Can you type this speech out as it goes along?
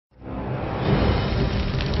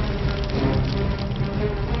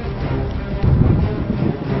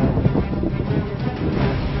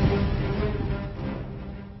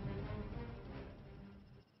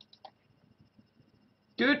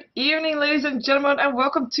Evening, ladies and gentlemen, and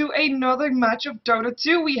welcome to another match of Dota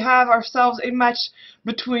 2. We have ourselves a match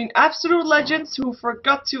between Absolute Legends, who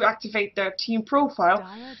forgot to activate their team profile,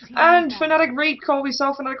 and FnaticRC. We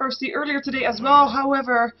saw FnaticRC earlier today as well.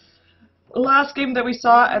 However, last game that we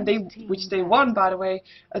saw, which they won, by the way,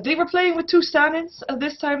 they were playing with two stand-ins.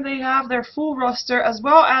 This time they have their full roster, as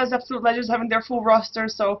well as Absolute Legends having their full roster.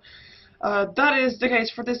 So that is the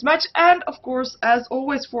case for this match, and of course, as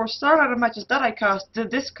always for StarLadder matches that I cast, the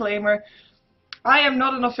disclaimer: I am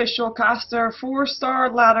not an official caster for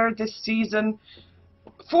StarLadder this season.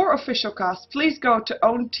 For official casts, please go to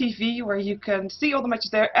Own TV, where you can see all the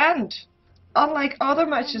matches there, and unlike other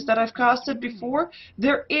matches that I've casted before,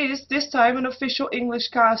 there is this time an official English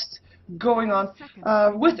cast going on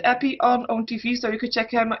with Epi on Own TV, so you could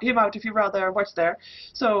check him out if you rather watch there.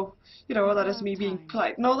 So, you know, that is me being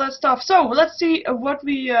polite and all that stuff. So, let's see what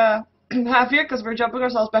we have here, because we're jumping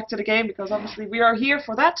ourselves back to the game, because obviously we are here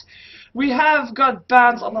for that. We have got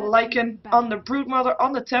bans on the Lycan, on the Broodmother,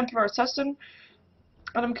 on the Templar Assassin.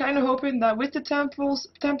 And I'm kind of hoping that with the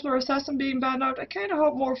Templar Assassin being banned out, I kind of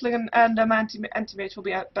hope Morphling and Anti-Mage will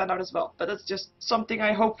be banned out as well. But that's just something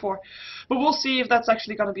I hope for. But we'll see if that's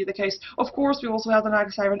actually going to be the case. Of course, we also have the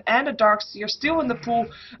Naga Siren and the Darkseer still in the pool,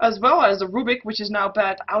 as well as the Rubik, which is now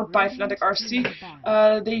banned out by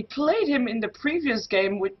FnaticRC. They played him in the previous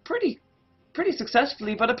game with pretty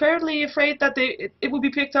successfully, but apparently afraid that it will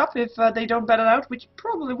be picked up if they don't ban it out, which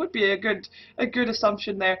probably would be a good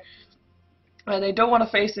assumption there. And they don't want to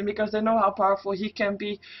face him because they know how powerful he can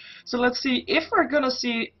be. So let's see if we're gonna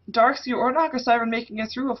see Darkseer or Naga Siren making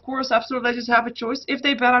it through. Of course, Absolute Legends have a choice. If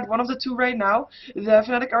they ban out one of the two right now, the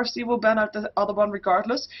FnaticRC will ban out the other one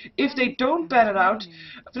regardless. If they don't ban it out,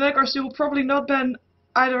 FnaticRC will probably not ban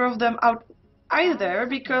either of them out either,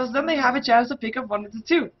 because then they have a chance to pick up one of the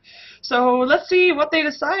two. So let's see what they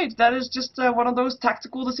decide. That is just one of those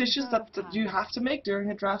tactical decisions that you have to make during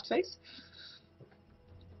the draft phase.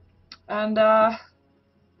 And,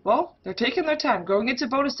 well, they're taking their time, going into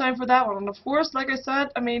bonus time for that one. And of course, like I said,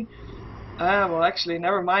 I mean, well, actually,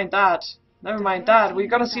 never mind that. Never mind that. We're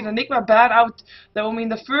gonna see the Enigma ban out. That will mean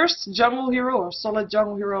the first jungle hero, or solid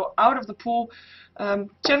jungle hero, out of the pool. Chen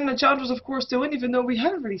and Enchantress, of course, still in, even though we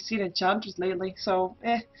haven't really seen Enchantress lately, so,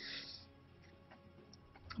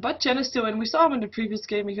 But Chen is still in. We saw him in the previous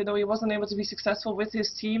game, even though he wasn't able to be successful with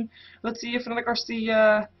his team. Let's see if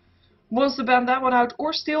FnaticRC wants to ban that one out,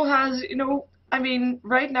 or still has, you know, I mean,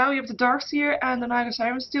 right now you have the Darkseer and the Naga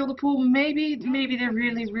Siren still in the pool. Maybe they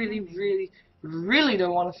really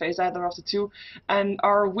don't want to face either of the two, and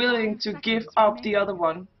are willing to give up the other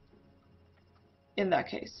one in that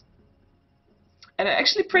case. And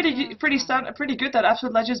actually pretty good that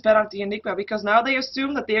Absolute Legends ban out the Enigma, because now they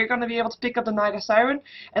assume that they're going to be able to pick up the Naga Siren,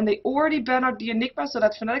 and they already ban out the Enigma so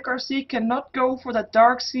that FnaticRC cannot go for that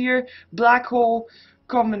Darkseer Black Hole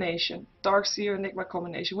combination, Darkseer Enigma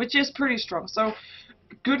combination, which is pretty strong. So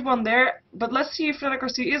good one there. But let's see if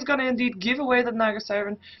FnaticRC is gonna indeed give away the Naga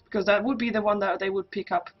Siren, because that would be the one that they would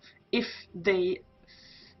pick up if they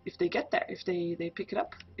get there, if they pick it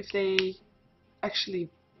up, if they actually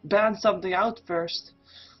ban something out first.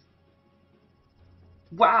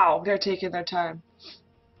 Wow, they're taking their time.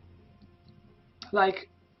 Like,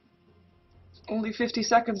 only 50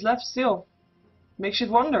 seconds left still. Makes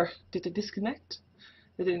you wonder, did they disconnect?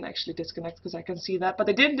 They didn't actually disconnect, because I can see that, but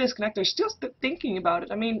they didn't disconnect. They're still thinking about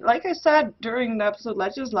it. I mean, like I said during the Absolute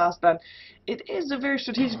Legends last ban, it is a very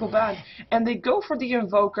strategical ban, and they go for the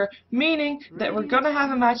Invoker, meaning that we're gonna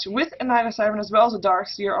have a match with a Naga Siren as well as a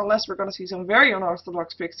Darkseer, unless we're gonna see some very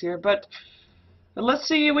unorthodox picks here. But let's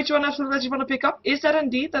see which one Absolute Legends want to pick up. Is that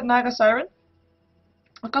indeed that Naga Siren?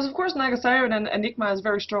 Because of course Naga Siren and Enigma is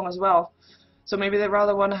very strong as well. So maybe they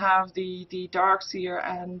rather want to have the Darkseer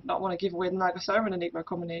and not want to give away the Naga Siren Enigma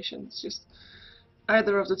combination. It's just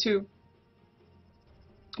either of the two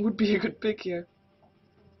would be a good pick here.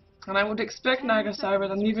 And I would expect Naga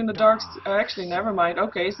Siren and even the Darkseer. Actually, never mind.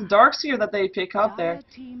 Okay, it's the Darkseer that they pick up there.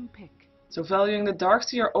 So valuing the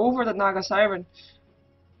Darkseer over the Naga Siren.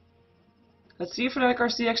 Let's see if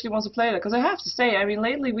FnaticRC actually wants to play that, because I have to say, I mean,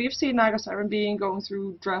 lately we've seen Naga Siren going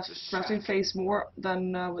through drafting phase more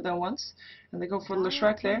than once, and they go for the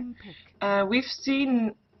Shrek there. We've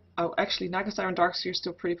seen, oh, actually Naga Siren Darkseer is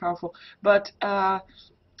still pretty powerful, but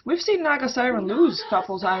we've seen Naga Siren lose a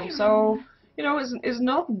couple times, so you know, is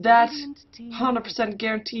not that 100%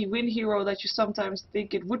 guarantee win hero that you sometimes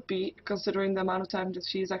think it would be, considering the amount of time that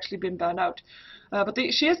she's actually been banned out. But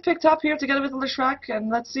she is picked up here together with the Shrek, and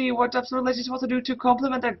let's see what Absolute Legends want to do to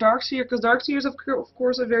complement their Darkseer, because Darkseer is of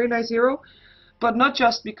course a very nice hero, but not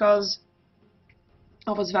just because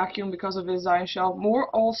of his vacuum because of his iron shell, more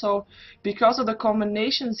also because of the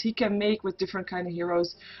combinations he can make with different kind of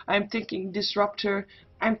heroes. I'm thinking Disruptor,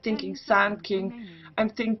 I'm thinking Sand King, I'm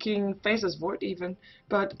thinking Faceless Void even,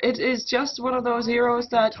 but it is just one of those heroes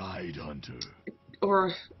that,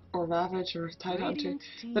 or Ravage or Tidehunter,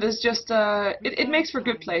 that is just it makes for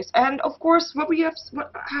good plays. And of course, what we have,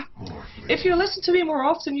 if you listen to me more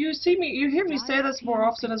often, you hear me say this more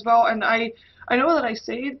often as well, and I know that I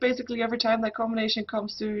say it basically every time that combination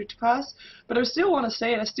comes to pass, but I still want to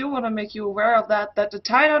say it. I still want to make you aware of that the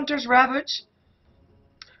Tidehunter's Ravage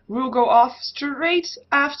will go off straight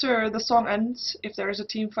after the song ends, if there is a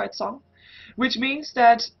teamfight song, which means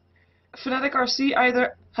that FnaticRC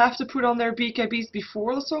either have to put on their BKBs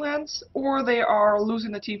before the song ends, or they are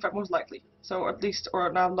losing the teamfight most likely. So at least,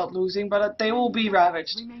 or now not losing, but they will be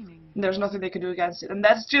ravaged. And there's nothing they can do against it. And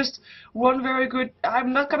that's just one very good,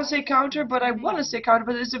 I'm not going to say counter, but I want to say counter,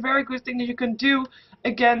 but it's a very good thing that you can do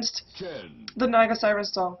against the Naga Siren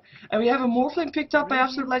song. And we have a Morphling picked up by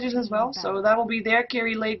Absolute Legends as well, so that will be their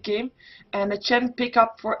carry late game. And a Chen pick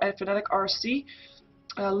up for FnaticRC.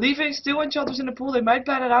 Leaving still Enchanters in the pool, they might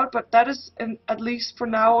ban it out, but that is, at least for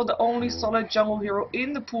now, the only solid jungle hero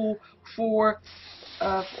in the pool for,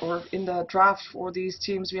 or in the draft for these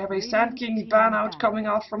teams. We have a Sand King ban out coming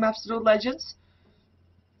off from Absolute Legends.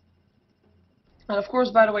 And of course,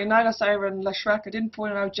 by the way, Naga Siren, Leshrac, I didn't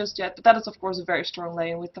point it out just yet, but that is of course a very strong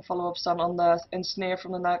lane with the follow-up stun on the Ensnare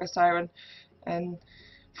from the Naga Siren. And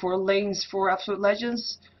for lanes for Absolute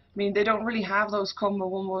Legends, I mean, they don't really have those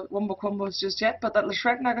wombo combos just yet, but that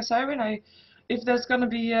Leshrac Naga Siren, if there's gonna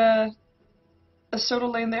be a solo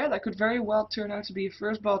lane there, that could very well turn out to be a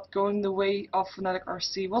first bot going the way of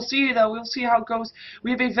FnaticRC. We'll see though, we'll see how it goes.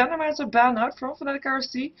 We have a Venomancer ban out from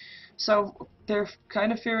FnaticRC, so they're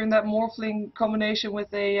kind of fearing that Morphling combination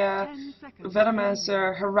with a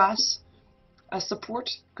Venomancer harass as support,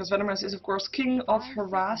 because Venomancer is of course king of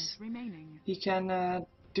harass. He can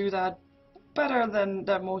do that better than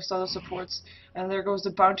most other supports. And there goes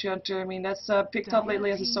the Bounty Hunter. I mean, that's picked up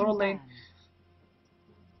lately as a solo lane.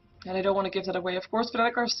 And I don't want to give that away. Of course,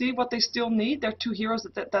 FnaticRC, what they still need, their two heroes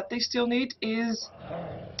that they still need is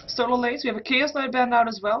solo lanes. We have a Chaos Knight band out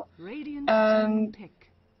as well. And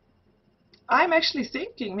I'm actually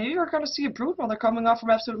thinking maybe we're going to see a Broodmother coming off from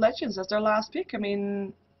Absolute Legends as their last pick. I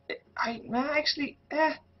mean,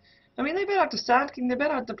 I mean, they bet out the Sand King, they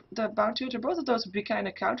bet out the Bounty Hunter. Both of those would be kind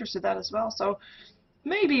of counters to that as well. So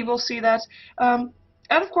maybe we'll see that. And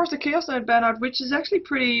of course the Chaos Knight ban out, which is actually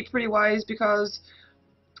pretty wise, because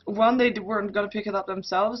one, they weren't going to pick it up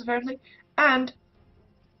themselves apparently, and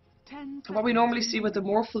what we normally see with the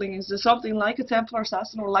Morphling is something like a Templar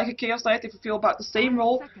Assassin or like a Chaos Knight. If you feel about the same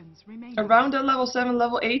role around that level 7,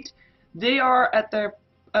 level 8, they are at their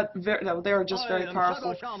they are just very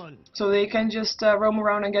powerful, so they can just roam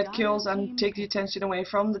around and get kills and take the attention away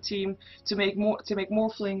from the team to make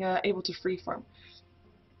Morphling able to free farm.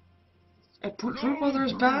 Broodmother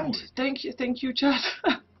is banned. Thank you, chat.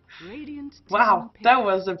 Wow, that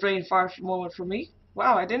was a brain fart moment for me.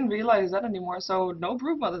 Wow, I didn't realize that anymore. So no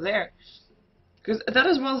Broodmother there. Because that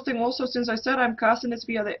is one thing also, since I said I'm casting this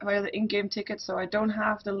via the in-game ticket, so I don't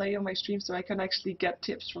have delay on my stream, so I can actually get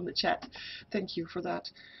tips from the chat. Thank you for that.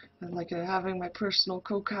 And like having my personal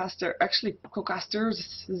co-caster, actually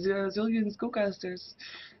co-casters, zillions co-casters.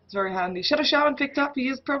 It's very handy. Shadow Shaman picked up. He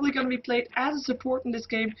is probably going to be played as a support in this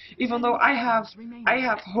game, even though I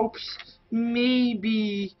have hopes,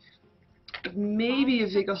 maybe a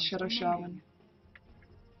Vigos Shadow Shaman.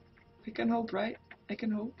 I can hope, right? I can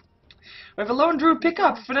hope. We have a Lone Druid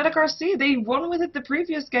pickup. FnaticRC, they won with it the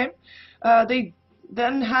previous game. They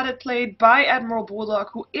then had it played by Admiral Bulldog,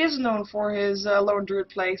 who is known for his Lone Druid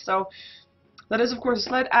play. So that is, of course, a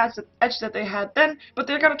slight edge that they had then. But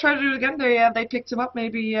they're going to try to do it again. They picked him up.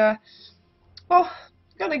 Maybe, well,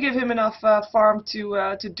 going to give him enough farm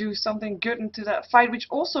to do something good into that fight. Which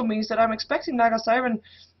also means that I'm expecting Naga Siren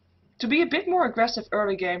to be a bit more aggressive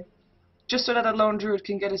early game. Just so that a Lone Druid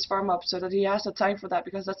can get his farm up, so that he has the time for that,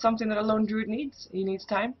 because that's something that a Lone Druid needs. He needs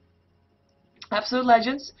time. Absolute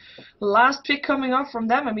Legends, last pick coming up from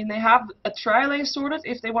them. I mean, they have a tri-lane sorted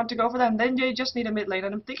if they want to go for them. Then they just need a mid lane,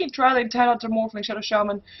 and I'm thinking tri-lane, Tidehunter, Morphling, Shadow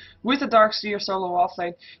Shaman with a Darkseer solo off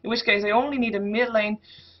lane. In which case, they only need a mid lane.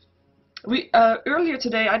 We earlier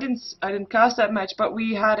today, I didn't cast that match, but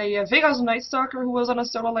we had a Vegas Night Stalker who was on a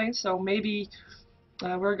solo lane, so maybe.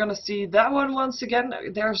 We're gonna see that one once again.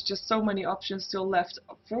 There's just so many options still left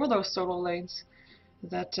for those solo lanes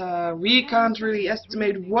that we can't really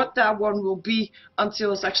estimate what that one will be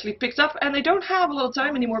until it's actually picked up. And they don't have a lot of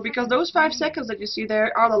time anymore, because those 5 seconds that you see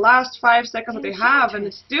there are the last 5 seconds that they have, and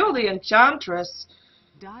it's still the Enchantress.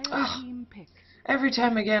 Every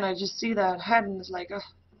time again I just see that head and it's like, ugh,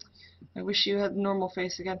 I wish you had a normal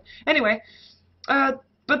face again. Anyway,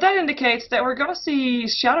 but that indicates that we're gonna see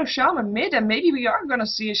Shadow Shaman mid, and maybe we are gonna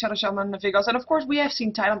see a Shadow Shaman in the Vigos. And of course we have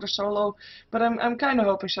seen Thailander solo, but I'm kind of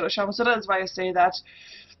hoping Shadow Shaman, so that's why I say that.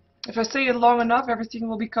 If I say it long enough, everything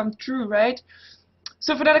will become true, right?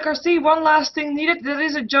 So FnaticRC, one last thing needed. That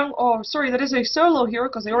is a that is a solo hero,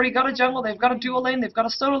 because they already got a jungle, they've got a dual lane, they've got a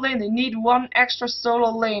solo lane. They need one extra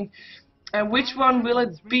solo lane. And which one will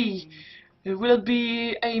it be? Will it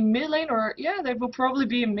be a mid lane, or yeah, there will probably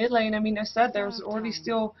be a mid lane. I mean, I said there's already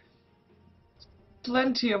still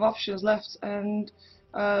plenty of options left. And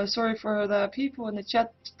sorry for the people in the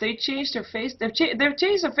chat. They changed their face. They've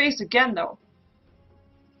changed their face again though.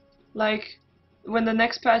 Like, when the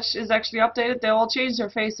next patch is actually updated, they'll all change their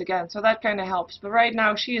face again, so that kind of helps. But right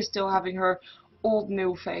now, she is still having her old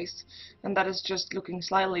new face, and that is just looking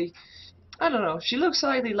slightly, I don't know, she looks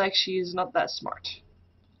slightly like she is not that smart.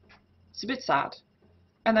 It's a bit sad.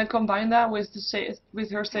 And then combine that with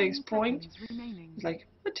her saying point, it's like,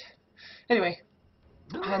 what? Anyway,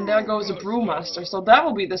 and there goes a Brewmaster, so that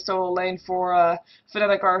will be the solo lane for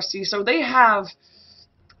FnaticRC. So they have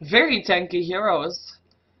very tanky heroes.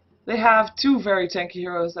 They have two very tanky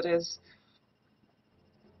heroes, that is.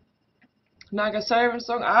 Naga Siren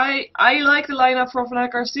Song. I like the lineup for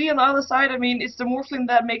FnaticRC. On the other side, I mean, it's the Morphling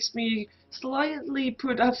that makes me slightly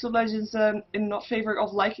put Absolute Legends in not favor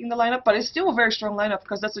of liking the lineup, but it's still a very strong lineup,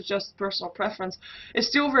 because that's just personal preference. It's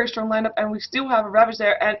still a very strong lineup, and we still have a Ravage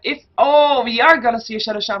there, and we are gonna see a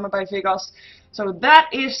Shadow Shaman by Vigos. So that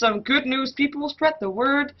is some good news. People will spread the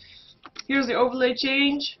word. Here's the overlay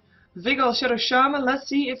change. Vigos Shadow Shaman, let's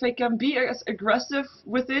see if they can be as aggressive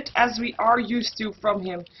with it as we are used to from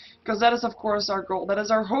him. Because that is of course our goal. That is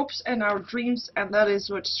our hopes and our dreams, and that is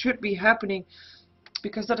what should be happening.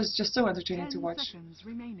 Because that is just so entertaining to watch.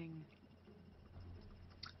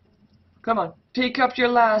 Come on, pick up your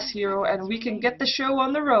last hero and we can get the show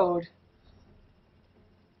on the road.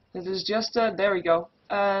 It is just there we go.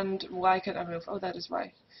 And why can't I move? Oh, that is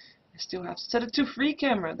why. I still have to set it to free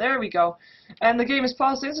camera. There we go. And the game is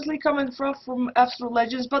paused instantly, coming from Absolute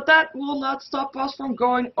Legends, but that will not stop us from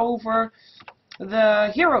going over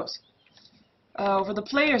the heroes. Over the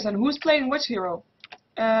players and who's playing which hero.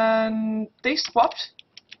 And they swapped.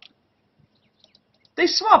 They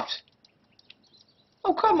swapped.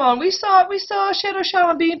 Oh come on, we saw Shadow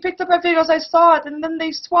Shaman being picked up by Vigos. I saw it, and then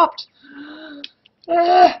they swapped.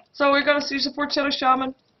 So we're gonna see support Shadow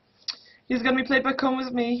Shaman. He's gonna be played by Come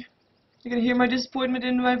With Me. You can hear my disappointment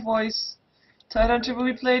in my voice. Tidehunter will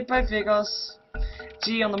be played by Vigos.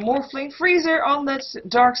 G on the Morphling, Freezer on the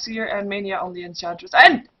Darkseer, and Mania on the Enchantress.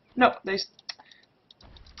 And no, they.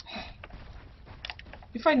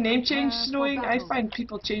 You find name change annoying? I find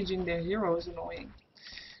people changing their heroes annoying.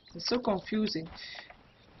 It's so confusing.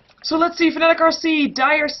 So let's see, FnaticRC,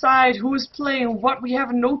 Dire side, who is playing what? We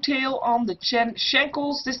have a No-Tail on the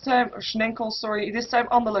Schenkels this time, or Schnenkels, sorry, this time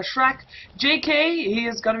on the Leshrac. JK, he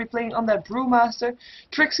is going to be playing on that Brewmaster.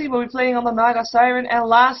 Trixie will be playing on the Naga Siren, and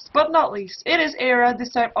last but not least, it is Era,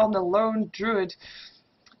 this time on the Lone Druid.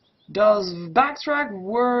 Does Backtrack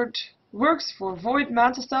works for Void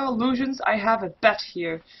Manta style illusions? I have a bet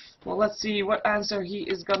here. Well, let's see what answer he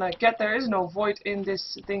is gonna get. There is no void in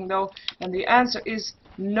this thing though, and the answer is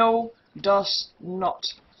no, does not.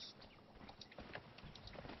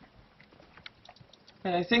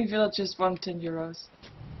 And I think Village just won 10 euros.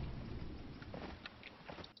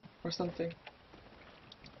 Or something.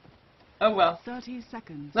 Oh well. 30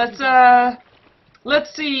 seconds.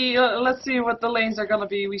 Let's see what the lanes are gonna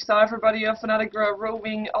be. We saw everybody of Fnatic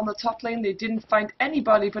roaming on the top lane. They didn't find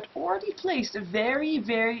anybody, but already placed a very,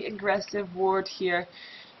 very aggressive ward here.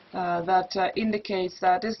 That indicates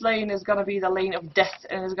that this lane is going to be the lane of death,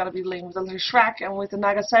 and it's going to be the lane with the Leshrac and with the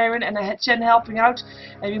Naga Siren and a Chen helping out.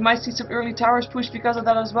 And we might see some early towers push because of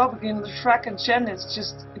that as well. Between Leshrac and Chen, it's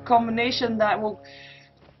just a combination that will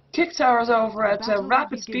kick towers over at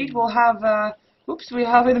rapid speed. We'll have, we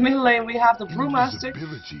have in the middle lane, we have the Brewmaster.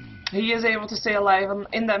 He is able to stay alive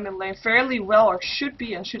in that middle lane fairly well, or should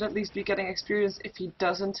be, and should at least be getting experience. If he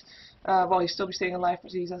doesn't, well, he'll still be staying alive,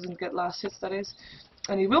 but he doesn't get last hits, that is.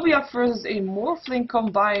 And he will be up versus a Morphling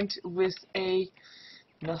combined with a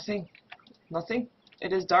nothing.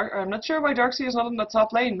 It is Dark. I'm not sure why Darkseer is not in the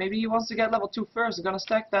top lane. Maybe he wants to get level 2 first. He's gonna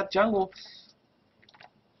stack that jungle.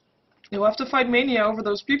 He'll have to fight Mania over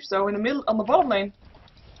those creeps though. In the middle, on the bottom lane,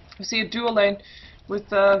 we see a dual lane with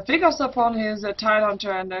Vigos up on his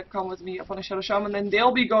Tidehunter and Come With Me up on a Shadow Shaman. Then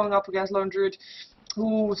they'll be going up against Lone Druid,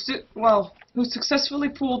 who successfully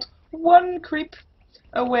pulled one creep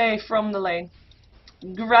away from the lane.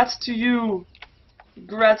 Grats to you,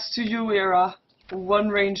 Era. One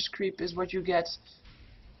ranged creep is what you get.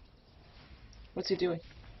 What's he doing?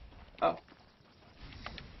 Oh.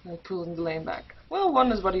 Pulling the lane back. Well,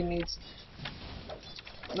 one is what he needs.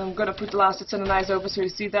 And I'm gonna put the last hits in a nice open so you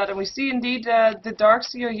see that. And we see indeed the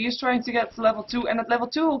Darkseer, he's trying to get to level 2. And at level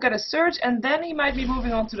 2 he'll get a surge and then he might be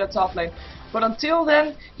moving on to the top lane. But until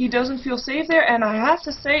then, he doesn't feel safe there. And I have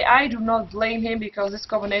to say, I do not blame him because this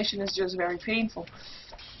combination is just very painful.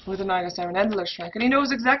 With the Naga Siren and the Leshrac. And he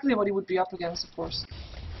knows exactly what he would be up against, of course.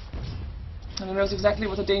 And he knows exactly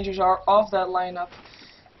what the dangers are of that lineup.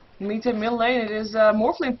 In the meantime, mid lane, it is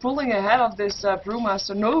Morphling pulling ahead of this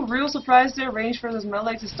Brewmaster. No real surprise there, range versus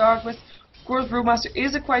melee to start with. Of course, Brewmaster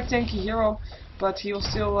is a quite tanky hero, but he will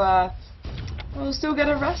still get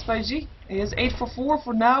harassed by G. He is 8 for 4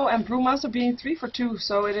 for now, and Brewmaster being 3 for 2,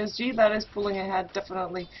 so it is G that is pulling ahead,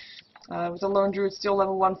 definitely. With the Lone Druid still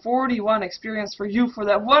level 141 experience for you for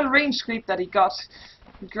that one range creep that he got.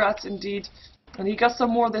 Congrats indeed. And he got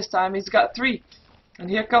some more this time, he's got 3. And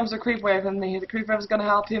here comes the creep wave, and the creep wave is going to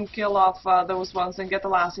help him kill off those ones and get the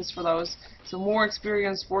last hits for those. So more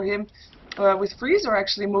experience for him. With Freezer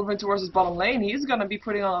actually moving towards his bottom lane, he's going to be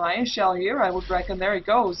putting on an Iron Shell here, I would reckon. There he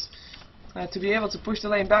goes. To be able to push the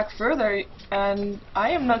lane back further. And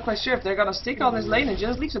I am not quite sure if they're going to stick on this lane and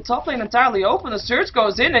just leave the top lane entirely open. The surge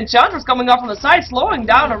goes in, and Chandra's coming up on the side, slowing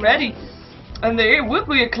down already. And there will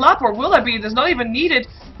be a clap, or will it be? There's not even needed.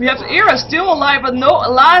 We have Era still alive, but no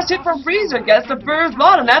last hit from Freezer. Gets the first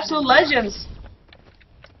blood, and Absolute Legends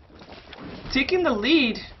taking the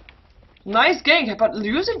lead. Nice gank, but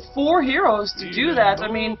using 4 heroes to do that.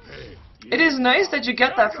 I mean, it is nice that you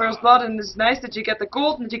get that first blood, and it's nice that you get the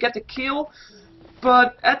gold and that you get the kill.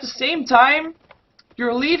 But at the same time,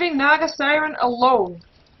 you're leaving Naga Siren alone.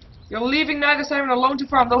 You're leaving Naga Siren alone to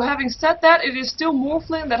farm. Though having said that, it is still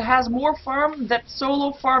Morphling that has more farm than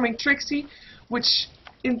solo farming Trixie, which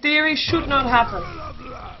in theory should not happen.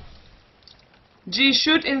 G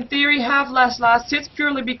should in theory have last hits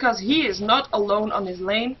purely because he is not alone on his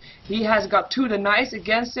lane. He has got 2 denies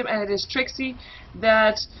against him, and it is Trixie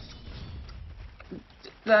that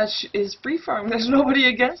is free farm. There's nobody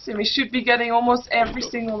against him. He should be getting almost every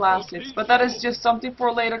single last hits. But that is just something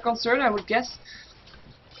for later concern, I would guess.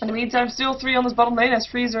 In the meantime, still 3 on this bottom lane as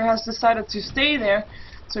Freezer has decided to stay there.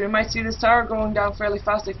 So you might see this tower going down fairly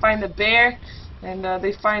fast. They find the bear, and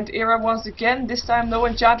they find Era once again. This time no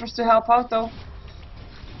Enchantress to help out though.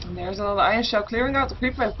 And there's another Iron Shell clearing out the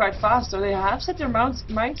creep wave quite fast. So they have set their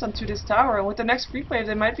minds onto this tower, and with the next creep wave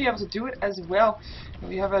they might be able to do it as well. And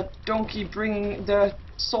we have a Donkey bringing the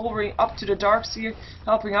Soul Ring up to the Darkseer,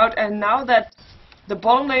 helping out. And now that the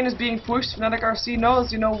bottom lane is being pushed, FnaticRC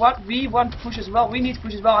knows, you know what, we want to push as well, we need to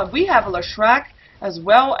push as well, and we have a Leshrac as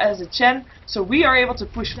well as a Chen, so we are able to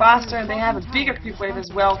push faster, and they have a bigger creep wave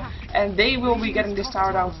as well, and they will be getting this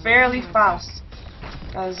tower down fairly fast,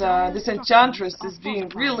 as this Enchantress is being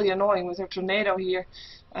really annoying with her tornado here,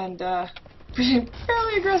 and being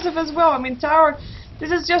fairly aggressive as well. I mean, tower,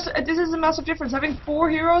 this is a massive difference. Having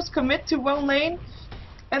 4 heroes commit to one lane,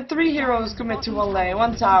 and 3 heroes commit to one lane,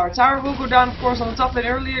 1 tower. Tower will go down, of course, on the top lane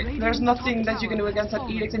earlier. There's nothing that you can do against that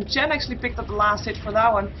Edict. And Chen actually picked up the last hit for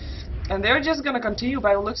that one. And they're just going to continue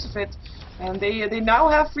by the looks of it. And they now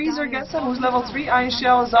have Freezer against them, who's level 3. Iron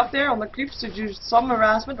Shell is up there on the creeps to do some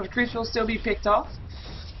harassment, but creeps will still be picked off.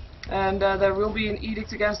 And there will be an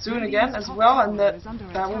Edict against soon again as well. And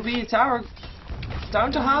that will be a tower down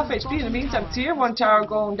to half HP. In the meantime, tier 1 tower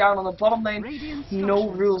going down on the bottom lane. No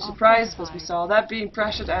real surprise, because we saw that being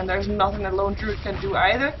pressured, and there's nothing that Lone Druid can do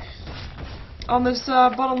either. On this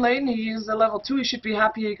bottom lane, he is a level 2, he should be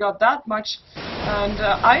happy he got that much. And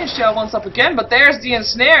Iron Shell wants up again, but there's the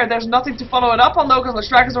ensnare. There's nothing to follow it up on though, because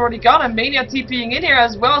Leshrac is already gone, and Mania TPing in here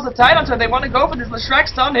as well as the Tidehunter. They want to go for this. Leshrac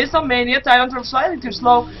stun is on Mania. Tidehunter slightly too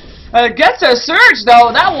slow. Gets a surge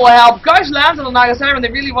though, that will help. Gosh, lands on the Naga Siren, they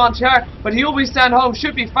really want her, but he'll be sent home,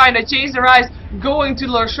 should be fine. They change their eyes, going to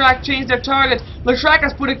Leshrac, change their target. Leshrac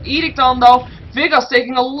has put an Edict on though. Vigos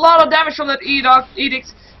taking a lot of damage from that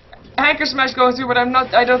Edict. Hanker Smash going through, but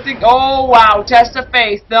I don't think, oh wow, Test of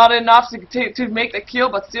Faith, not enough to make the kill,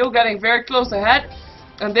 but still getting very close ahead.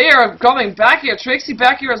 And they are coming back here. Trixie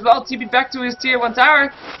back here as well. TP back to his tier 1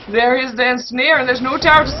 tower. There is the ensnare, and there's no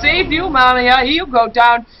tower to save you, man. Yeah, he'll go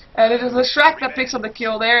down. And it is Leshrac that picks up the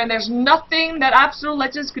kill there. And there's nothing that Absolute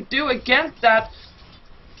Legends could do against that,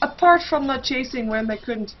 apart from not chasing when they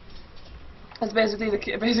couldn't. That's basically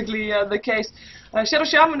the case. Shadow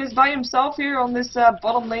Shaman is by himself here on this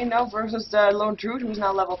bottom lane now versus Lone Druid, who's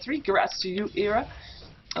now level 3. Congrats to you, Era.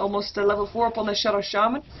 Almost level 4 upon the Shadow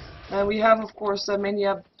Shaman. And we have, of course,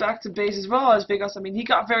 Mania back to base as well as Vigos. I mean, he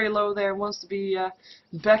got very low there and wants to be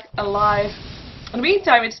back alive. In the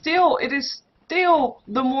meantime, it is still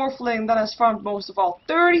the Morphling that has farmed most of all.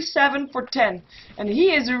 37 for 10. And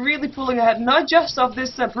he is really pulling ahead, not just of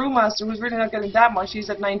this Brewmaster, who's really not getting that much. He's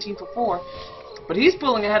at 19 for 4. But he's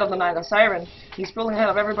pulling ahead of the Night Siren. He's pulling ahead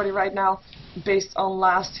of everybody right now, based on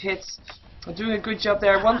last hits. Doing a good job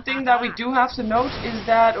there. One thing that we do have to note is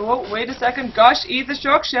that, oh, wait a second, gosh, eat the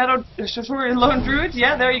shock, Lone Druid,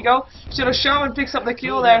 yeah, there you go. Shadow Shaman picks up the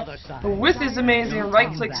kill there with his amazing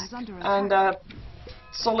right clicks and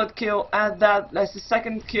solid kill at that. That's the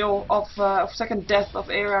second kill of second death of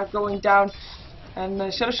Era going down.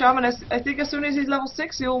 And Shadow Shaman, I think as soon as he's level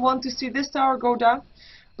 6, he'll want to see this tower go down.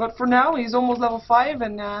 But for now, he's almost level 5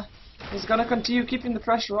 and he's gonna continue keeping the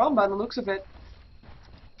pressure on by the looks of it.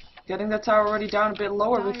 Getting that tower already down a bit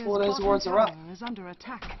lower before his wards are up.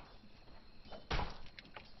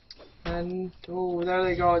 And, oh, there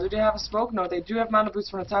they go. Do they have a smoke? No, they do have mana boots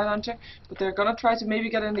from the Tidehunter, but they're gonna try to maybe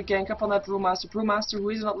get in the gank up on that Brewmaster. Brewmaster, who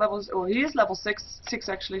is not level, oh, he is level 6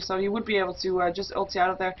 actually, so he would be able to just ulti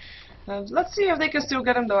out of there. Let's see if they can still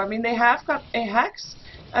get him though. I mean, they have got a Hex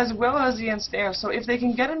as well as the Ensnare, so if they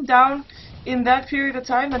can get him down in that period of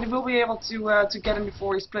time, then they will be able to get him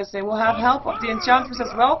before he splits. They will have help of the Enchantress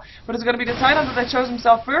as well, but it's going to be the Tidehunter that shows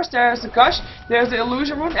himself first. There's the Gush, there's the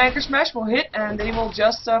Illusion Rune, Anchor Smash will hit, and they will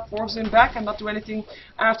just force him back and not do anything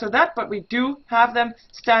after that, but we do have them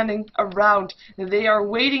standing around. They are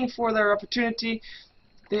waiting for their opportunity.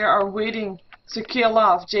 They are waiting to kill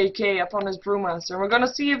off JK upon his Brewmaster. We're going to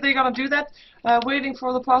see if they're going to do that. Waiting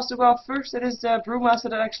for the pause to go off first. It is Brewmaster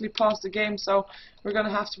that actually paused the game, so we're going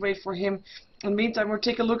to have to wait for him. In the meantime, we'll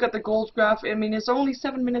take a look at the gold graph. I mean, it's only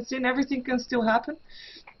 7 minutes in. Everything can still happen.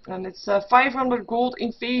 And it's 500 gold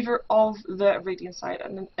in favor of the Radiant side.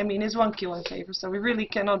 And I mean, it's 1 kill in favor, so we really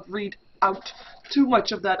cannot read out too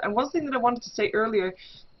much of that. And one thing that I wanted to say earlier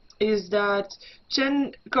is that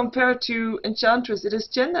Chen, compared to Enchantress, it is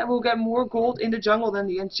Chen that will get more gold in the jungle than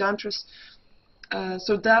the Enchantress.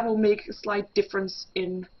 So that will make a slight difference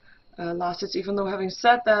in last hits. Even though, having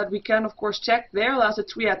said that, we can of course check their last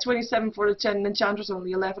hits. We had 27 for the Chen, and Enchantress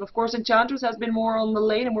only 11. Of course, Enchantress has been more on the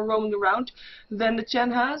lane and more roaming around than the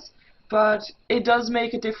Chen has, but it does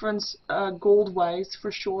make a difference gold-wise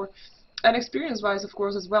for sure, and experience-wise of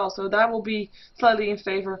course as well. So that will be slightly in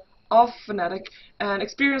favor of Fnatic, and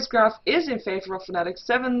experience graph is in favor of Fnatic.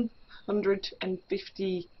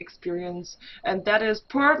 750 experience, and that is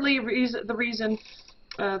partly the reason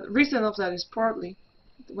of that is partly,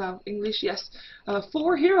 well, English, yes.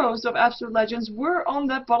 4 heroes of Absolute Legends were on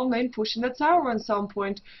that bottom lane pushing the tower at some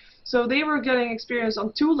point, so they were getting experience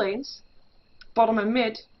on 2 lanes, bottom and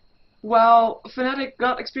mid, while Fnatic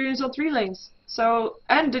got experience on 3 lanes, so,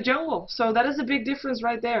 and the jungle. So that is a big difference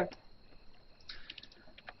right there.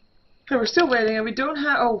 And we're still waiting, and we don't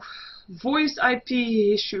have, oh, voice IP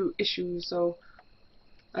issue, so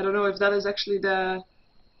I don't know if that is actually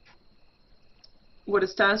what it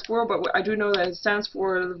stands for, but I do know that it stands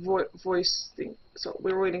for the voice thing, so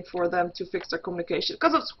we're waiting for them to fix their communication,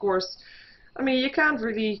 because of course, I mean, you can't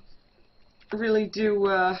really do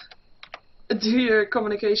your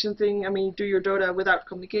communication thing, I mean, do your Dota without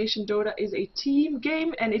communication. Dota is a team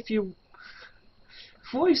game, and if you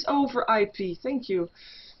voice over IP, thank you.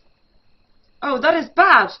 Oh, that is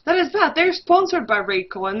bad. That is bad. They're sponsored by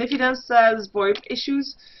Rayco, and if he then says VoIP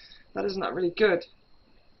issues, that is not really good.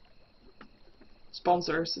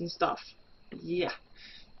 Sponsors and stuff. Yeah.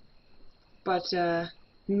 But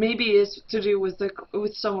maybe it's to do with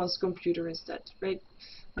someone's computer instead, right?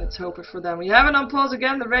 Let's hope it for them. We have it on pause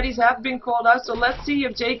again. The readies have been called out, so let's see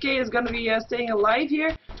if JK is going to be staying alive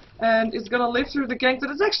here. And it's gonna live through the gank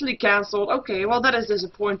that is actually cancelled. Okay, well that is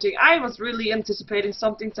disappointing. I was really anticipating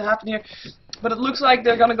something to happen here, but it looks like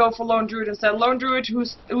they're gonna go for Lone Druid instead. Lone Druid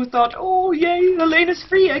who thought, oh yay, the lane is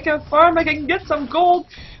free, I can farm, I can get some gold,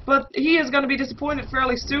 but he is gonna be disappointed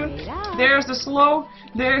fairly soon. There's the slow,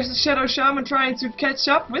 there's the Shadow Shaman trying to catch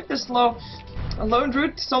up with the slow. Lone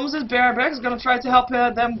Druid summons his bear back, is gonna try to help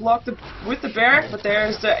them block with the bear, but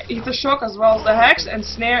there's the Ether Shock as well as the Hex and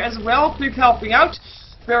Snare as well, keep helping out.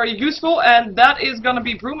 Very useful, and that is gonna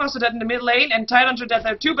be Brewmaster dead in the mid lane, and Tidehunter dead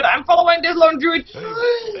there too, but I'm following this Lone Druid,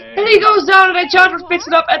 and he goes down, and Enchantress picks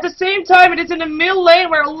it up. At the same time, it is in the mid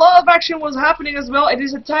lane, where a lot of action was happening as well. It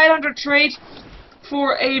is a Tidehunter trade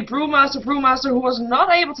for a Brewmaster who was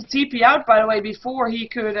not able to TP out, by the way, before he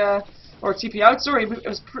could, or TP out, sorry, it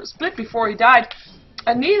was split before he died.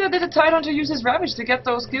 And neither did the Tidehunter use his Ravage to get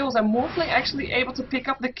those kills, and Morphling actually able to pick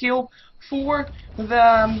up the kill for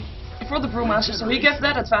the Brewmaster, so he gets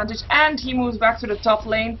that advantage, and he moves back to the top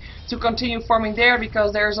lane to continue farming there,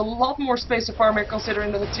 because there's a lot more space to farm here,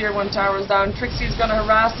 considering that the tier 1 tower is down. Trixie is gonna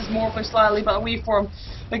harass this Morphling slightly, but we form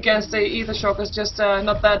against a Ether Shock is just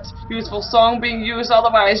not that useful song being used.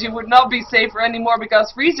 Otherwise you would not be safer anymore,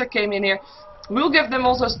 because Freezer came in here. We'll give them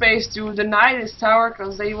also space to deny this tower,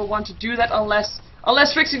 because they will want to do that unless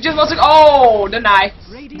Trixie just wants to... Oh, deny.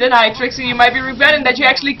 Deny, Trixie, you might be regretting that you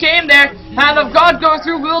actually came there. Hand of God going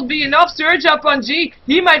through will be enough. Surge up on G.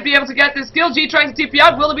 He might be able to get this kill. G trying to TP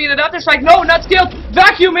out. Will it be enough? There's like, no, not skilled.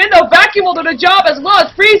 Vacuum in though. Vacuum will do the job as well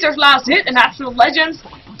as Freezer's last hit. And Absolute Legends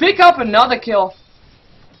pick up another kill.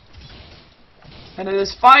 And it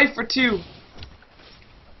is 5 for 2.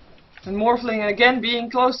 And Morphling again being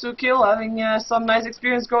close to a kill, having some nice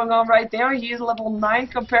experience going on right there. He is level 9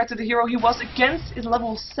 compared to the hero he was against is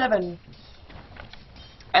level 7.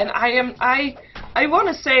 And I want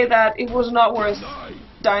to say that it was not worth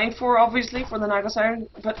dying for, obviously, for the Naga Siren.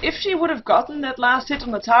 But if she would have gotten that last hit on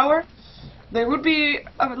the tower, there would be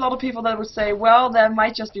a lot of people that would say, well, that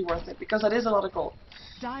might just be worth it, because that is a lot of gold.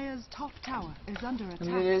 Dire's top tower is under attack.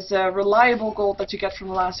 And it is reliable gold that you get from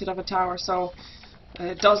the last hit of a tower, so...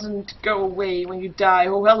 it doesn't go away when you die.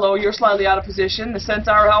 Oh, hello, you're slightly out of position. The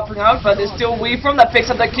Centaur helping out, but it's still Weefrom that picks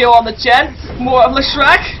up the kill on the Chen. More of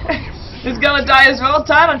Leshrac is gonna die as well.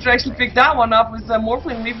 Tyrant actually picked that one up with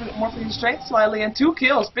Morphling strength slightly, and 2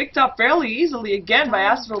 kills picked up fairly easily again by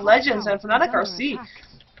Absolute Legends and FnaticRC.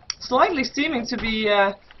 Slightly seeming to be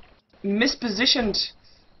mispositioned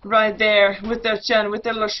right there with their Chen, with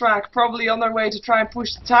their Leshrac, probably on their way to try and push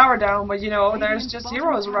the tower down, but you know, there's just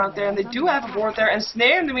heroes around there, and they do have a ward there, and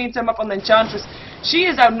Snare in the meantime up on the Enchantress. She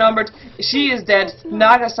is outnumbered, she is dead.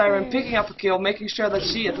 Naga Siren picking up a kill, making sure that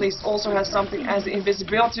she at least also has something, as the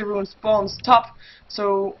invisibility rune spawns top,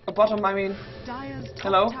 so bottom, I mean.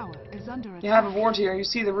 Hello? You have a ward here, you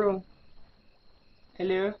see the rune.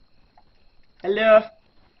 Hello? Hello?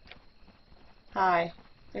 Hi.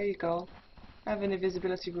 There you go. I have an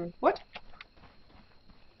invisibility rune. What?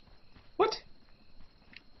 What?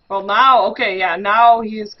 Well, now, okay, yeah, now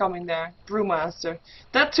he is coming there. Brewmaster.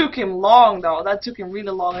 That took him long, though. That took him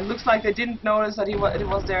really long. It looks like they didn't notice that it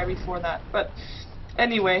was there before that. But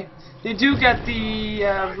anyway, they do get the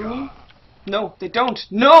rune. No, they don't.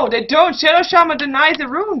 No, they don't. Shadow Shaman denied the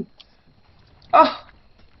rune. Oh.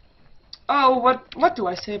 Oh, what do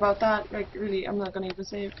I say about that? Like, really, I'm not gonna even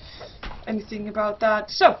say anything about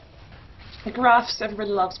that. So. The graphs, everybody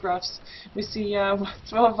loves graphs. We see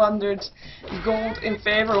 1200 gold in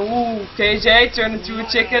favor. Ooh, KJ turned into a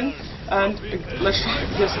chicken. And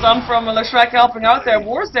the stun from Leshrac helping out there.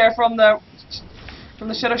 Wards there from the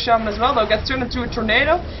Shadow Shaman as well, though. Gets turned into a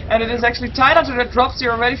tornado. And it is actually Tidehunter that drops here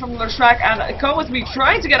already from Leshrac. And Come With Me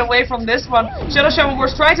trying to get away from this one. Shadow Shaman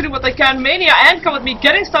Wards trying to do what they can. Mania and Come With Me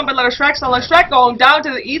getting stunned by Leshrac. So Leshrac going down to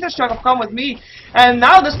the Ether Shock of Come With Me. And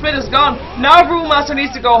now the split is gone. Now Brewmaster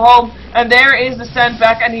needs to go home. And there is the stand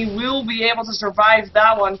back, and he will be able to survive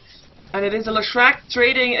that one. And it is a Leshrac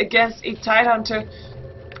trading against a Tidehunter.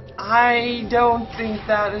 I don't think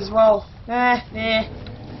that as well.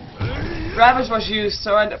 Ravage was used,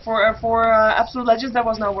 so for Absolute Legends that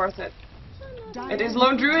was not worth it. It is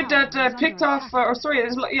Lone Druid that picked off,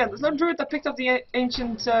 the Lone Druid that picked up the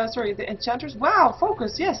the Enchanters. Wow,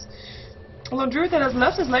 focus, yes. Lone Druid that has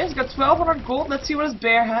left his lane. He's got 1200 gold. Let's see what his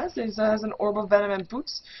bear has. He has an Orb of Venom and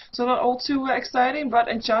Boots. So not all too exciting, but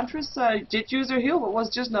Enchantress did use her heal, but was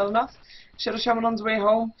just not enough. Shadow Shaman on his way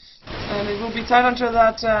home. And it will be Tidehunter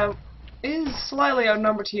that is slightly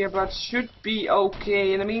outnumbered here, but should be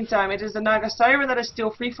okay. In the meantime, it is the Naga Siren that is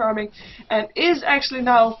still free farming, and is actually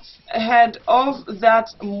now ahead of that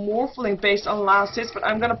Morphling based on last hits, but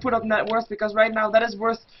I'm gonna put up net worth, because right now that is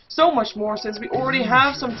worth so much more, since we already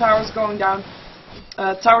have some towers going down.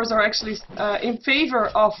 Towers are actually in favor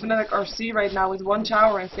of FnaticRC right now, with 1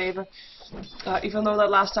 tower in favor, even though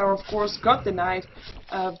that last tower of course got denied,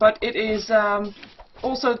 but it is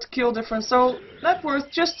also to kill difference, so net worth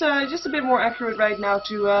just a bit more accurate right now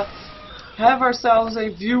to have ourselves a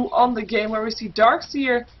view on the game, where we see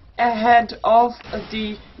Darkseer ahead of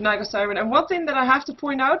the Naga Siren. And one thing that I have to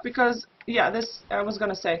point out, because I was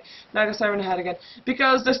gonna say Naga Siren ahead again,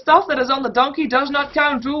 because the stuff that is on the donkey does not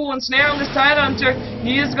count. Duel and Snare on this Tidehunter.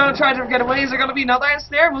 He is gonna try to get away. Is there gonna be another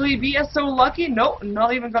Snare? Will he be so lucky? No,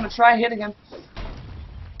 not even gonna try hitting him.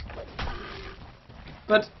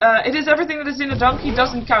 But it is everything that is in a donkey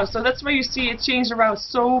doesn't count, so that's why you see it change around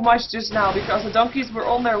so much just now, because the donkeys were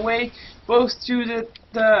on their way both to the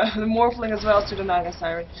Morphling as well as to the Naga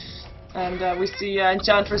Siren. And we see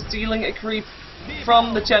Enchantress stealing a creep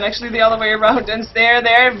from the Chen, actually the other way around, and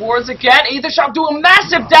there, wards again. Ether Shock doing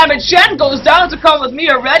massive damage. Chen goes down to Come With Me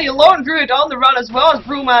already. Lone Druid on the run as well as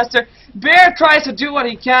Brewmaster. Bear tries to do what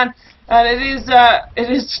he can. And it is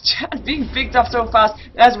being picked up so fast,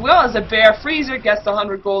 as well as the bear. Freezer gets the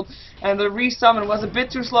 100 gold, and the resummon was a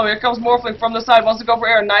bit too slow. Here comes Morphling from the side, wants to go for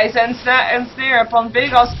air. Nice and snare upon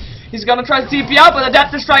Vegas. He's gonna try to TP out, but the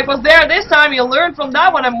Death Strike was there. This time he'll learn from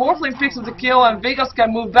that one, and Morphling picks up the kill, and Vegas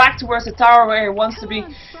can move back towards the tower where he wants to be.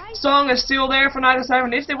 Song is still there for Night of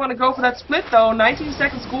Siren if they want to go for that split though. 19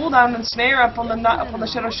 seconds cooldown and snare up on the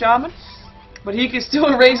Shadow Shaman. But he can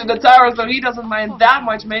still raise the tower, so he doesn't mind that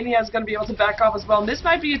much. Mania is going to be able to back off as well. And this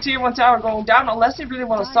might be a tier 1 tower going down, unless they really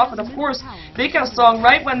want to stop it. Of course, they can Song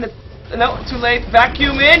right when the... No, too late.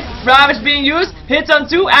 Vacuum in. Ravage being used. Hits on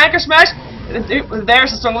 2. Anchor Smash.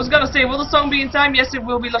 There's the Song. I was going to say, will the Song be in time? Yes, it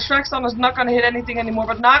will be. Leshrac Song is not going to hit anything anymore.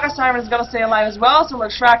 But Naga Siren is going to stay alive as well, so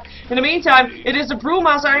Leshrac. In the meantime, it is the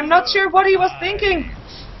Brewmaster. I'm not sure what he was thinking.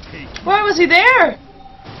 Why was he there?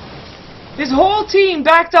 His whole team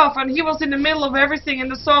backed off, and he was in the middle of everything in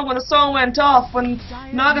the song when the song went off. When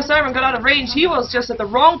Naga Siren got out of range, he was just at the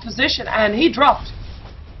wrong position, and he dropped.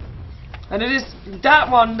 And it is that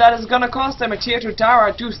one that is going to cost them a tier 2 tower.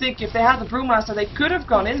 I do think if they had the Brewmaster, they could have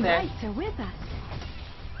gone in there.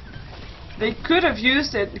 They could have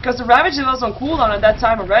used it, because the Ravage was on cooldown at that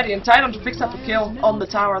time already, and Tidon picks up a kill on the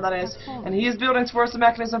tower, that is. And he is building towards the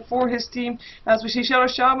mechanism for his team. As we see Shadow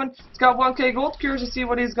Shaman, he's got 1k gold. Curious to see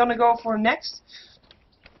what he's going to go for next.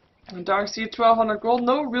 And Darkseid 1200 gold.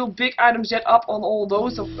 No real big items yet up on all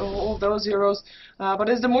of those heroes. But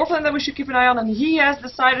it's the Morphling that we should keep an eye on, and he has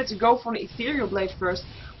decided to go for an Ethereal Blade first.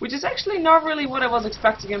 Which is actually not really what I was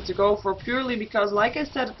expecting him to go for, purely because, like I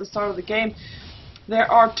said at the start of the game, there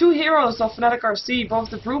are 2 heroes of FnaticRC,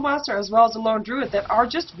 both the Brewmaster as well as the Lone Druid, that are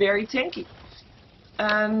just very tanky.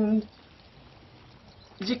 And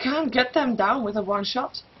you can't get them down with a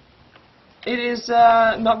one-shot. It is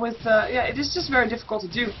it is just very difficult to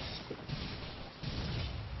do.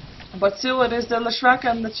 But still, it is the Leshrac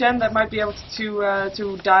and the Chen that might be able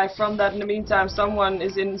to die from that. In the meantime, someone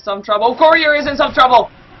is in some trouble. Courier is in some trouble!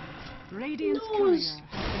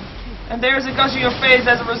 And there's a gush in your face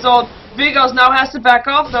as a result. Vigos now has to back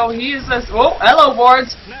off though. He is oh, hello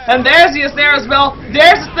wards. And there's he is there as well.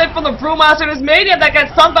 There's a split from the Brewmaster. There's Mania that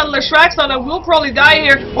gets stunned by Leshrac and will probably die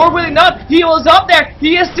here. Or will he not? He was up there.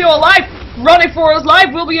 He is still alive. Running for his life,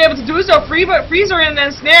 will be able to do so. Freezer in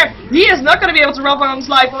and snare. He is not going to be able to run for his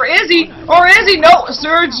life. Or is he? Or is he? No,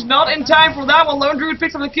 Surge not in time for that one. Lone Druid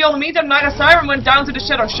picks up the kill. In the meantime, Night of Siren went down to the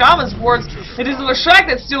Shadow Shaman's wards. It is Leshrac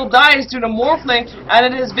that still dies to the Morphling, and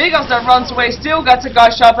it is Vigos that runs away. Still gets a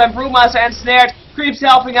gush up, and Brewmaster and snared. Creeps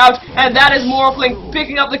helping out, and that is Morphling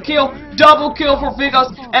picking up the kill. Double kill for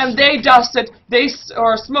Vigos, and they dusted.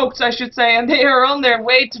 Or smoked, I should say, and they are on their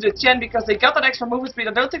way to the Chen because they got that extra movement speed.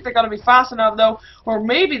 I don't think they're going to be fast enough, though. Or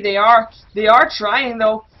maybe they are. They are trying,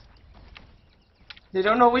 though. They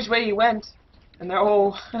don't know which way he went. And they're,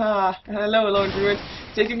 oh, hello, Lone Druid.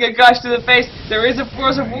 Taking a gush to the face. There is, of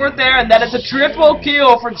course, a ward there, and that is a triple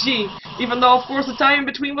kill for G. Even though, of course, the time in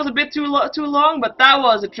between was a bit too long, but that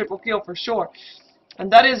was a triple kill for sure. And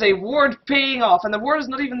that is a ward paying off. And the ward is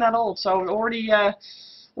not even that old, so it already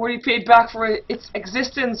paid back for its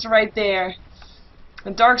existence right there.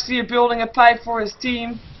 And Darkseid building a pipe for his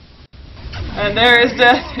team. And there is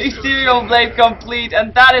the Ethereal Blade complete,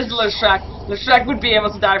 and that is Leshrac. Leshrac would be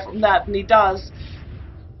able to die from that, and he does.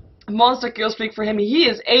 Monster kill streak for him. He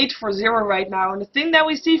is 8 for 0 right now. And the thing that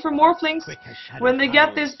we see for Morphlings, when they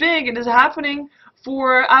get this big, it is happening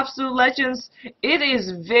for Absolute Legends, it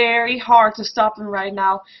is very hard to stop them right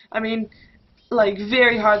now. I mean, like,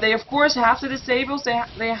 very hard. They, of course, have the disables. They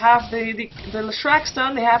have the Leshrac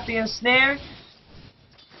stun. They have the ensnare.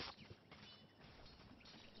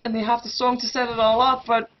 And they have the song to set it all up,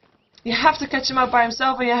 but you have to catch him out by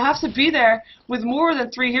himself, and you have to be there with more than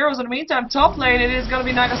 3 heroes. In the meantime, top lane, it is going to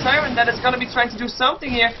be Naga Siren that is going to be trying to do something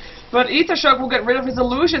here. But Ether Shock will get rid of his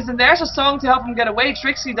illusions, and there's a song to help him get away.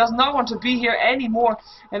 Trixie does not want to be here anymore,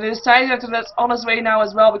 and it is Tiger that's on his way now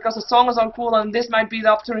as well, because the song is on cooldown, and this might be the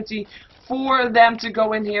opportunity for them to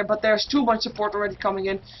go in here, but there's too much support already coming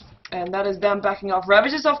in. And that is them backing off.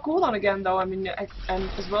 Ravage is off cooldown again, though. I mean, and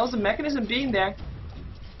as well as the mechanism being there.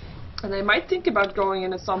 And they might think about going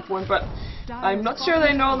in at some point, but I'm not sure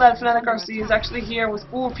they know that FnaticRC is actually here with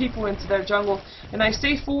 4 people into their jungle. And I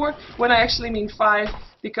say 4 when I actually mean 5,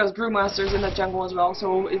 because Brewmaster is in that jungle as well.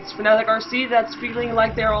 So it's FnaticRC that's feeling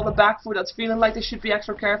like they're on the back foot, that's feeling like they should be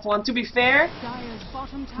extra careful. And to be fair,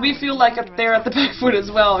 we feel like they're at the back foot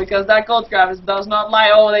as well, because that gold grab does not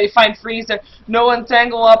lie. Oh, they find Freezer, no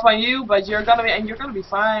entangle up on you, but you're gonna be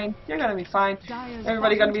fine. You're gonna be fine.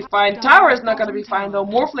 Everybody gonna be fine. Tower is not gonna be fine though.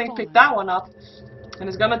 Morphling picked that one up. And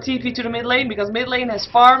is gonna TP to the mid lane because mid lane has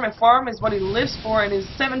farm, and farm is what he lives for, and is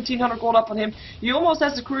 1700 gold up on him. He almost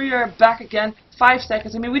has the courier back again. 5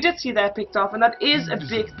 seconds. I mean, we did see that picked off, and that is a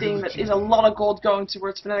big thing. That is a lot of gold going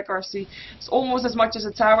towards FnaticRC. It's almost as much as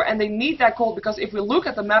a tower, and they need that gold because if we look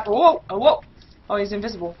at the map, whoa, oh, whoa, oh, he's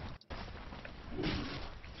invisible.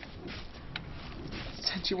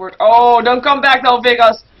 Sentry ward. Oh, don't come back though,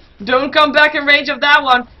 Vigos. Don't come back in range of that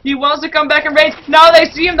one. He wants to come back in range. Now they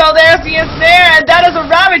see him though. There's the ensnare, and that is a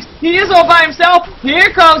Ravage. He is all by himself.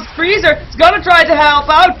 Here comes Freezer. He's gonna try to help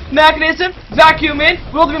out. Mechanism, vacuum in.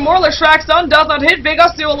 Will there be more? Leshrac stun does not hit.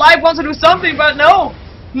 Vigos still alive, wants to do something, but no.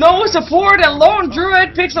 No support, and Lone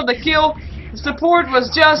Druid picks up the kill. The support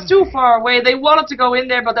was just too far away. They wanted to go in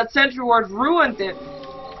there, but that sentry ward ruined it.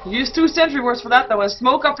 Used 2 sentry wards for that though, and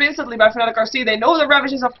smoke up instantly by FnaticRC. They know the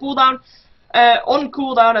Ravages have cooldown. On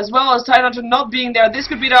cooldown, as well as Tidehunter not being there. This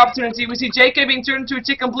could be the opportunity. We see JK being turned into a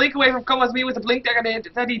chicken, blink away from Come With Me with the blink dagger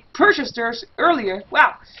that he purchased earlier.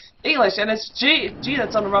 Wow. English, and it's G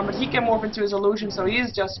that's on the run, but he can morph into his illusion, so he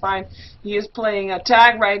is just fine. He is playing a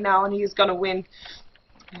tag right now, and he is gonna win.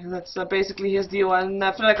 And that's basically his deal, and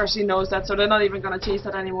FnaticRC knows that, so they're not even gonna chase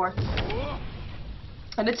that anymore.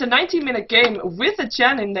 And it's a 19-minute game with a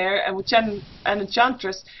Chen in there, and with Chen and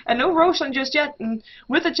Enchantress, and no Roshan just yet. And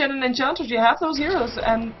with the Chen and Enchantress, you have those heroes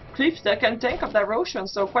and creeps that can tank up that Roshan.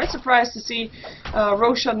 So quite surprised to see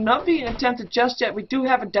Roshan not being attempted just yet. We do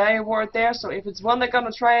have a Dire ward there, so if it's one they're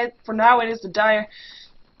gonna try it, for now it is the Dire.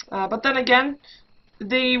 But then again,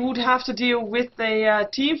 they would have to deal with a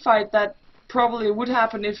team fight that probably would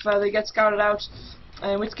happen if they get scouted out.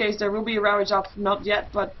 In which case there will be a Ravage up, not yet,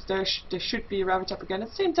 but there should be a Ravage up again. At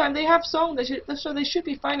the same time, they have Song, so they should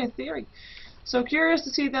be fine in theory. So curious to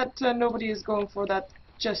see that nobody is going for that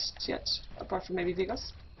just yet, apart from maybe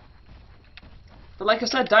Vigos. But like I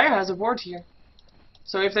said, Dire has a ward here.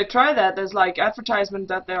 So if they try that, there's like advertisement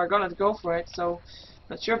that they are gonna go for it, so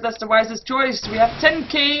not sure if that's the wisest choice. We have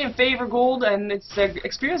 10k in favor gold, and it's the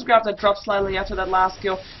experience grab that dropped slightly after that last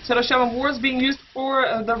kill. So Shaman Ward is being used for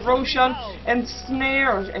the Roshan and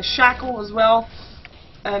Snare, and Shackle as well.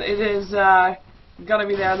 And it is gonna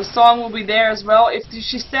be there. The Song will be there as well. If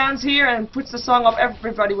she stands here and puts the Song up,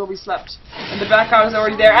 everybody will be slept. And the backout is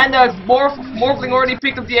already there. And the Morphling already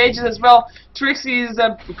picked up the Aegis as well. Trixie is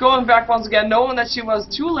going back once again, knowing that she was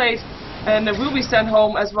too late. And will be sent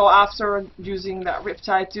home as well after using that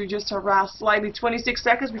Riptide to just harass slightly. 26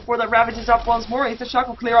 seconds before that Ravage is up once more. Aether Shock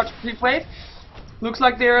will clear out the creep wave. Looks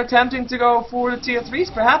like they're attempting to go for the tier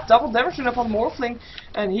 3s, perhaps double damage up on Morphling.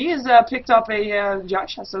 And he has picked up a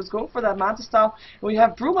Yasha, so it's going for that Manta style. And we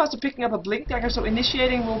have Brewmaster picking up a Blink Dagger, so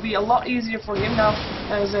initiating will be a lot easier for him now,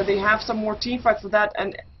 as they have some more team fight for that.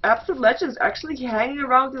 And Absolute Legends actually hanging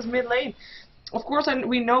around this mid lane. Of course,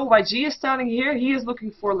 we know why G is standing here. He is looking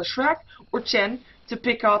for Leshrac or Chen to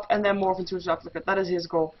pick up and then morph into his replicate. That is his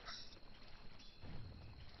goal.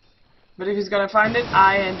 But if he's gonna find it,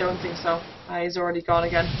 I don't think so. He's already gone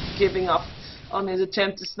again, giving up on his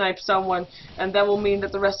attempt to snipe someone. And that will mean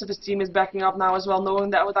that the rest of his team is backing up now as well, knowing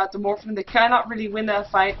that without the morphling they cannot really win that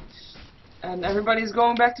fight. And everybody's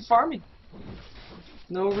going back to farming.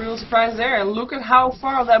 No real surprise there. And look at how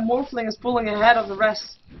far that morphling is pulling ahead of the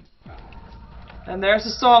rest. And there's the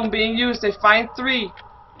Song being used. They find 3.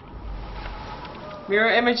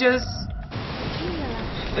 Mirror images.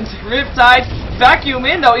 And Riptide. Vacuum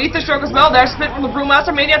in though. Aether Stroke as well. There's split from the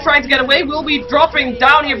Brewmaster. Mania trying to get away. Will be dropping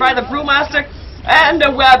down here by the Brewmaster. And the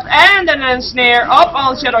web. And an ensnare up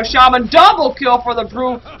on Shadow Shaman. Double kill for the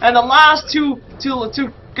Brew. And the last two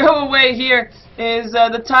to go away here is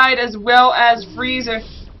the Tide as well as Freezer.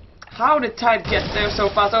 How did Tide get there so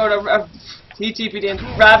fast? Oh, he TP'd in.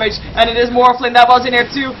 Ravage. And it is Morphling that was in here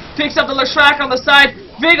too. Picks up the Leshrac on the side.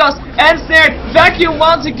 Vigos ensnared. Vacuum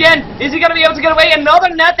once again. Is he going to be able to get away?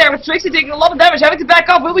 Another net there with Trixie taking a lot of damage. Having to back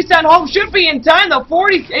up. Will be sent home. Should be in time though.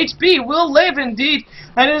 40 HP. Will live indeed.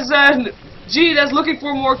 And it is G that's looking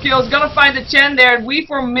for more kills. Gonna find the Chen there.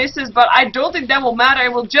 We4 misses, but I don't think that will matter.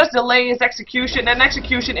 It will just delay his execution. And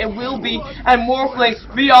execution it will be. And Morphling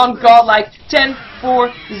beyond godlike.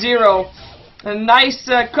 10-4-0. A nice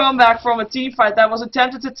comeback from a team fight that was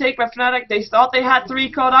attempted to take by Fnatic. They thought they had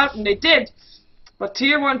 3 caught out, and they did. But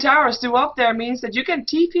tier 1 towers still up there means that you can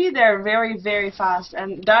TP there very, very fast.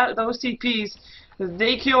 And those TPs,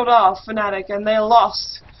 they killed off Fnatic, and they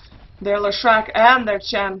lost their Leshrac and their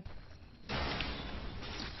Chen.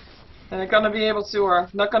 And they're gonna be able to, or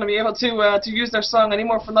not gonna be able to use their Song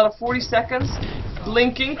anymore for another 40 seconds.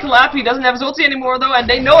 Blinking clap. He doesn't have his ulti anymore though, and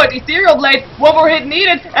they know it. Ethereal Blade. One more hit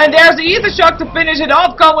needed, and there's the Aether Shock to finish it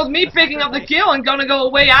off. Come with me, picking up the kill, and gonna go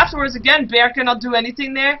away afterwards again. Bear cannot do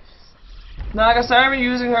anything there. Naga Siren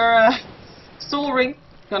using her Soul Ring.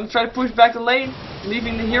 Gonna try to push back the lane,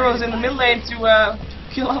 leaving the heroes in the mid lane to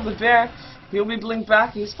kill off the bear. He'll be blinked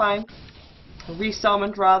back, he's fine.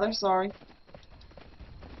 Resummoned rather, sorry.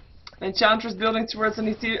 Enchantress building towards an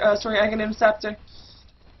Aghanim Scepter.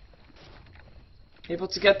 Able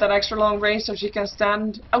to get that extra long range so she can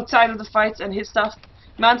stand outside of the fights and hit stuff.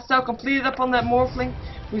 Manstyle completed up on that Morphling.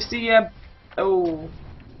 We see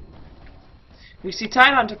we see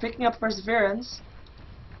Tidehunter picking up Perseverance.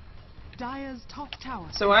 Dire's top tower.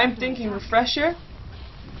 So I'm thinking Refresher.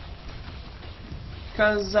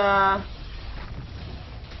 Because that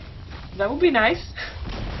would be nice.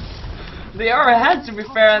 They are ahead, to be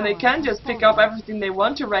fair, and they can just pick up everything they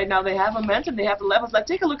want to right now. They have momentum, they have the levels. Let's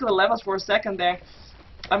take a look at the levels for a second there.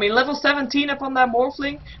 I mean, level 17 up on that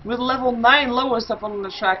Morphling, with level 9 lowest up on the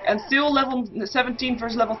track, and still level 17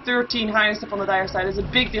 versus level 13 highest up on the Dire side. There's a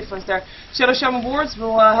big difference there. Shadow Shaman wards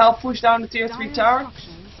will help push down the tier 3 tower.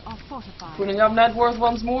 Putting up net worth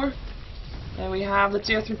once more. And we have the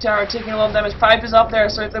tier 3 tower taking a lot of damage. Pipe is up there,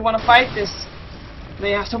 so if they want to fight this,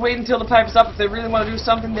 they have to wait until the pipe is up if they really want to do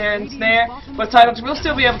something there and snare. But Tidehunter will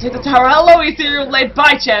still be able to hit the tower. Hello, Ethereal Blade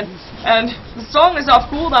by Chen. And the song is off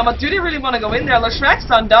cooldown, but do they really want to go in there? Leshrek's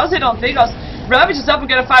stun does hit on Vigos. Ravage is up and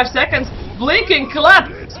get a 5 seconds. Blinking, clap,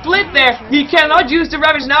 split there. He cannot use the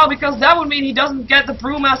Ravage now because that would mean he doesn't get the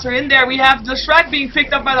Brewmaster in there. We have Leshrek being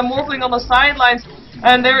picked up by the Morphling on the sidelines.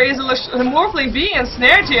 And there is a Morphling being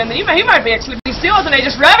ensnared here. And he might be actually be still as an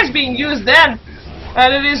Aegis. Ravage being used then.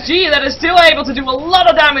 And it is G that is still able to do a lot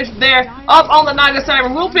of damage there. Up on the Naga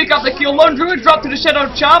Siren. Will pick up the kill. One Druid drop to the Shadow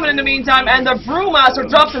Shaman in the meantime. And the Brewmaster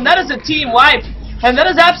drops. And that is a team wipe. And that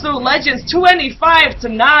is Absolute Legends. 25 to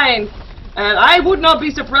 9. And I would not be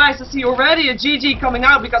surprised to see already a GG coming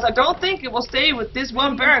out. Because I don't think it will stay with this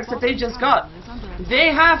one barracks that they just got.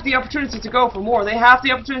 They have the opportunity to go for more. They have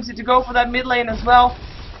the opportunity to go for that mid lane as well.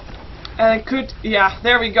 And it could, yeah,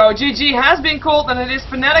 there we go. GG has been called. And it is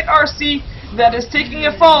FnaticRC that is taking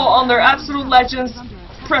a fall under Absolute Legends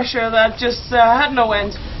pressure that just had no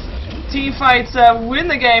end. Team fights win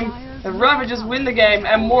the game, the Ravages win the game,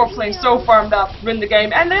 and Morphling so farmed up win the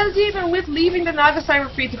game. And that is even with leaving the Naga Siren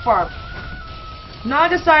free to farm.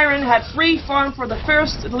 Naga Siren had free farm for the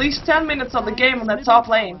first at least 10 minutes of the game on that top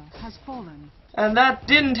lane. And that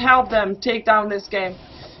didn't help them take down this game.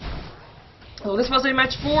 So this was a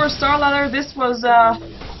match 4 StarLadder. This was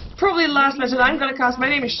probably the last match that I'm going to cast. My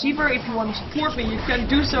name is Sheever. If you want to support me, you can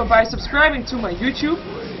do so by subscribing to my YouTube.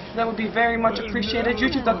 That would be very much appreciated.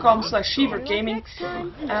 YouTube.com/SheeverGaming.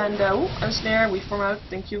 And, and snare, we form out,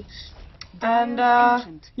 thank you. And,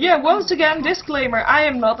 yeah, once again, disclaimer, I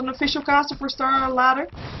am not an official caster for StarLadder.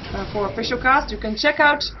 For official cast, you can check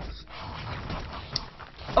out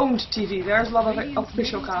Owned TV. There's a lot of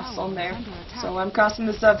official casts on there. So I'm casting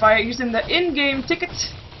this via using the in-game ticket.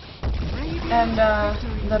 And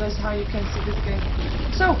that is how you can see this game.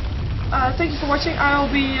 So, thank you for watching. I'll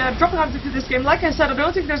be dropping out to this game. Like I said, I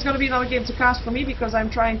don't think there's going to be another game to cast for me because I'm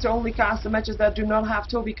trying to only cast the matches that do not have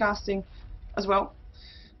Toby casting as well.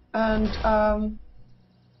 And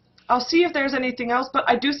I'll see if there's anything else, but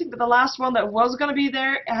I do think that the last one that was going to be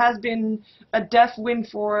there has been a death win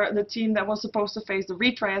for the team that was supposed to face the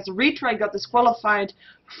retry, as the retry got disqualified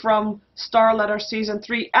from StarLadder Season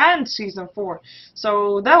 3 and Season 4.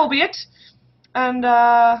 So that will be it. And,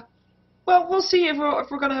 well, we'll see if we're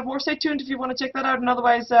going to have more. Stay tuned if you want to check that out, and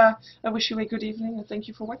otherwise, I wish you a good evening, and thank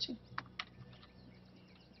you for watching.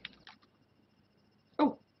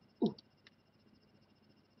 Oh, ooh.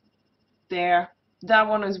 There. That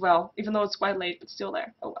one as well, even though it's quite late, but still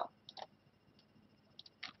there. Oh well.